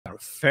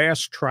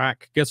fast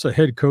track, gets a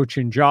head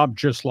coaching job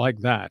just like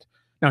that.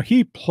 Now,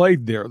 he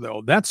played there,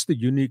 though. That's the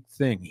unique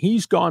thing.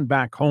 He's gone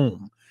back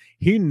home.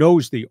 He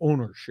knows the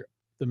ownership,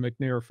 the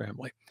McNair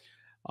family.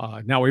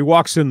 Now, he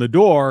walks in the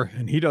door,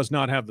 and he does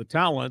not have the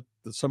talent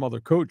that some other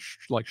coach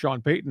like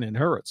Sean Payton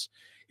inherits.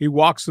 He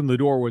walks in the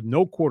door with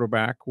no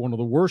quarterback, one of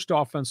the worst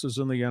offenses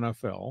in the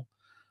NFL,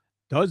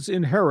 does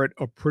inherit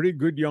a pretty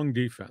good young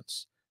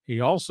defense. He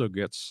also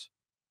gets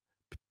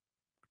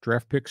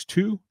draft picks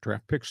 2,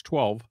 draft picks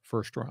 12,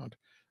 first round.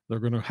 They're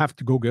going to have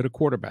to go get a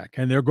quarterback,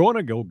 and they're going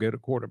to go get a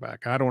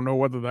quarterback. I don't know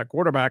whether that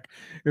quarterback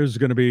is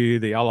going to be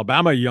the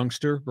Alabama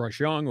youngster, Bryce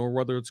Young, or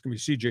whether it's going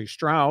to be CJ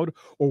Stroud,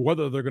 or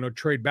whether they're going to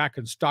trade back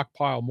and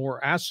stockpile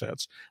more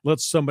assets. Let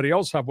somebody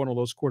else have one of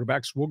those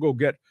quarterbacks. We'll go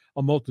get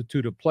a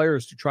multitude of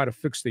players to try to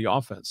fix the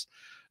offense.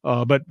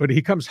 But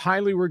he comes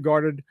highly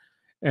regarded.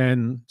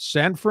 And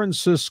San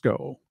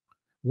Francisco,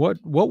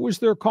 what was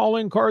their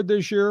calling card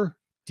this year?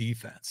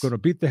 Defense. Going to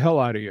beat the hell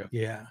out of you.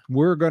 Yeah.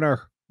 We're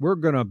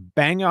gonna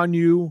bang on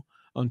you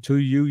until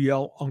you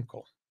yell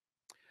uncle.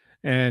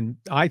 And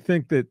I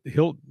think that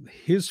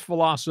his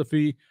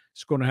philosophy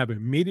is going to have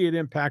immediate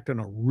impact on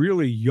a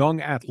really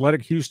young,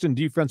 athletic Houston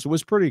defense. It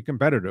was pretty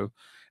competitive.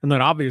 And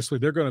then obviously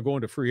they're going to go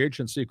into free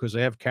agency because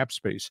they have cap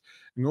space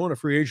and go into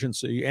free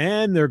agency,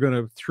 and they're going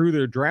to, through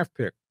their draft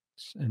picks,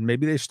 and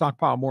maybe they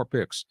stockpile more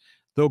picks,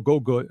 they'll go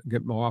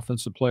get more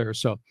offensive players.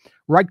 So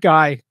right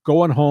guy,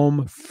 going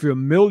home,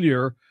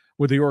 familiar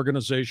with the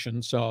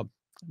organization. So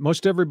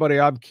most everybody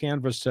I've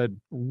canvassed said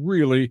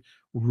really,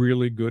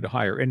 really good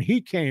hire. And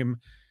he came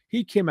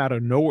out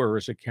of nowhere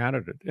as a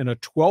candidate. In a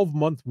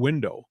 12-month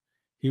window,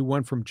 he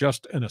went from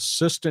just an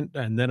assistant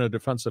and then a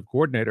defensive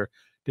coordinator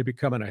to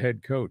becoming a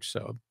head coach.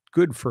 So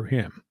good for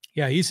him.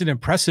 Yeah, he's an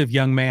impressive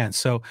young man.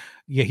 So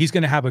yeah, he's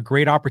going to have a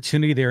great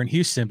opportunity there in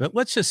Houston. But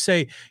let's just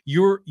say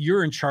you're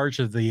in charge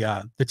of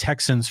the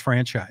Texans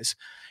franchise,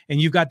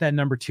 and you've got that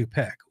number 2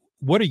 pick.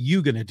 What are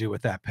you going to do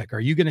with that pick?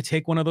 Are you going to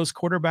take one of those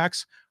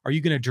quarterbacks? Are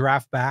you going to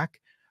draft back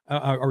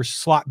or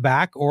slot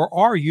back? Or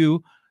are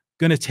you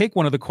going to take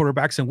one of the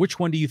quarterbacks, and which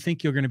one do you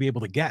think you're going to be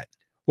able to get?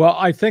 Well,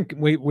 I think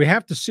we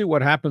have to see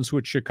what happens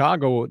with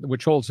Chicago,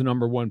 which holds the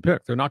number 1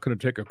 pick. They're not going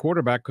to take a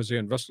quarterback because they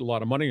invested a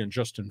lot of money in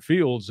Justin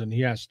Fields, and he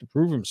has to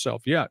prove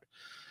himself yet.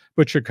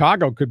 But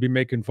Chicago could be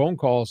making phone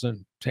calls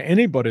and to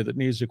anybody that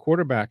needs a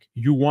quarterback.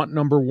 You want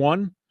number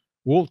 1?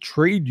 We'll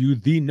trade you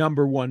the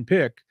number 1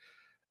 pick.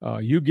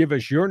 You give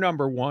us your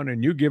number 1,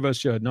 and you give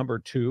us a number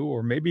 2,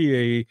 or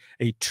maybe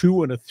a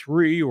 2 and a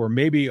 3, or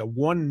maybe a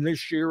 1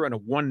 this year and a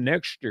 1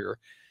 next year.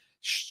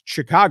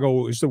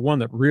 Chicago is the one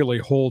that really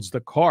holds the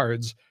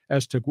cards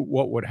as to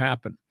what would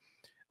happen.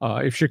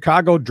 If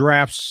Chicago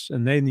drafts,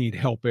 and they need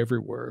help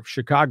everywhere, if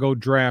Chicago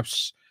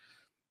drafts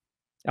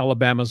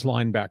Alabama's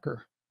linebacker,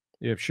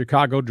 if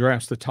Chicago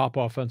drafts the top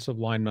offensive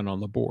lineman on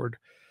the board,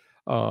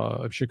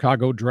 if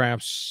Chicago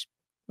drafts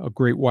a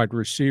great wide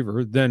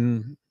receiver,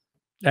 then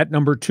at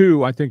number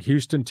 2, I think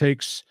Houston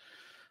takes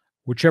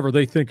whichever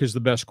they think is the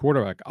best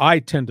quarterback. I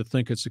tend to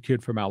think it's a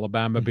kid from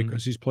Alabama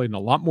because he's played in a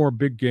lot more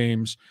big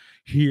games.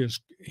 He's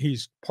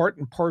part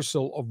and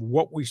parcel of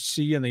what we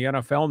see in the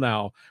NFL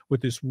now with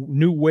this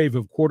new wave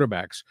of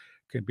quarterbacks.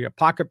 Can be a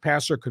pocket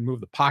passer, can move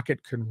the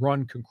pocket, can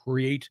run, can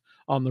create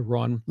on the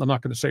run. I'm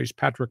not going to say he's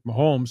Patrick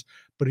Mahomes,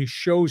 but he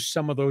shows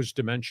some of those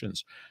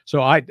dimensions.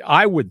 So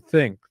I would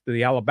think that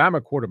the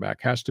Alabama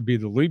quarterback has to be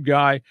the lead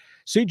guy.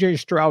 CJ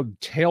Stroud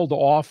tailed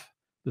off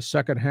the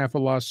second half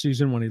of last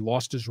season when he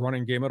lost his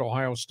running game at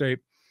Ohio State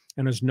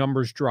and his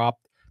numbers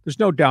dropped. There's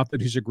no doubt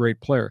that he's a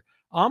great player.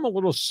 I'm a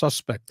little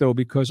suspect, though,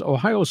 because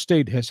Ohio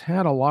State has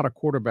had a lot of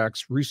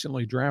quarterbacks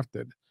recently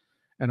drafted,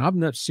 and I've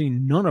not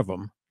seen none of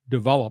them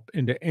develop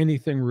into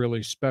anything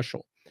really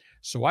special.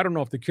 So I don't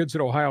know if the kids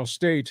at Ohio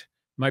State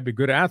might be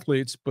good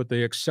athletes, but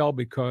they excel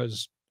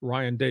because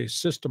Ryan Day's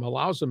system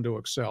allows them to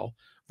excel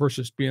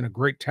versus being a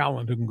great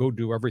talent who can go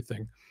do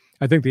everything.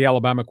 I think the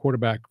Alabama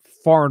quarterback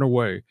far and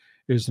away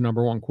is the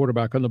number 1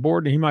 quarterback on the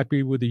board, and he might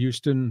be with the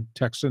Houston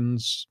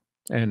Texans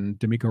and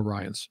DeMeco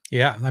Ryans.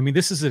 Yeah, I mean,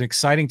 this is an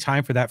exciting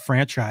time for that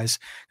franchise.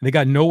 They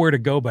got nowhere to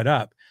go but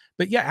up.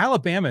 But yeah,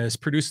 Alabama has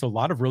produced a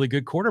lot of really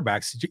good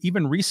quarterbacks,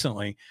 even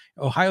recently.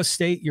 Ohio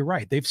State, you're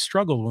right. They've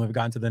struggled when they've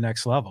gotten to the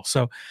next level.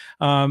 So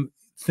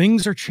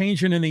things are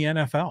changing in the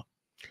NFL.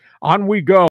 On we go.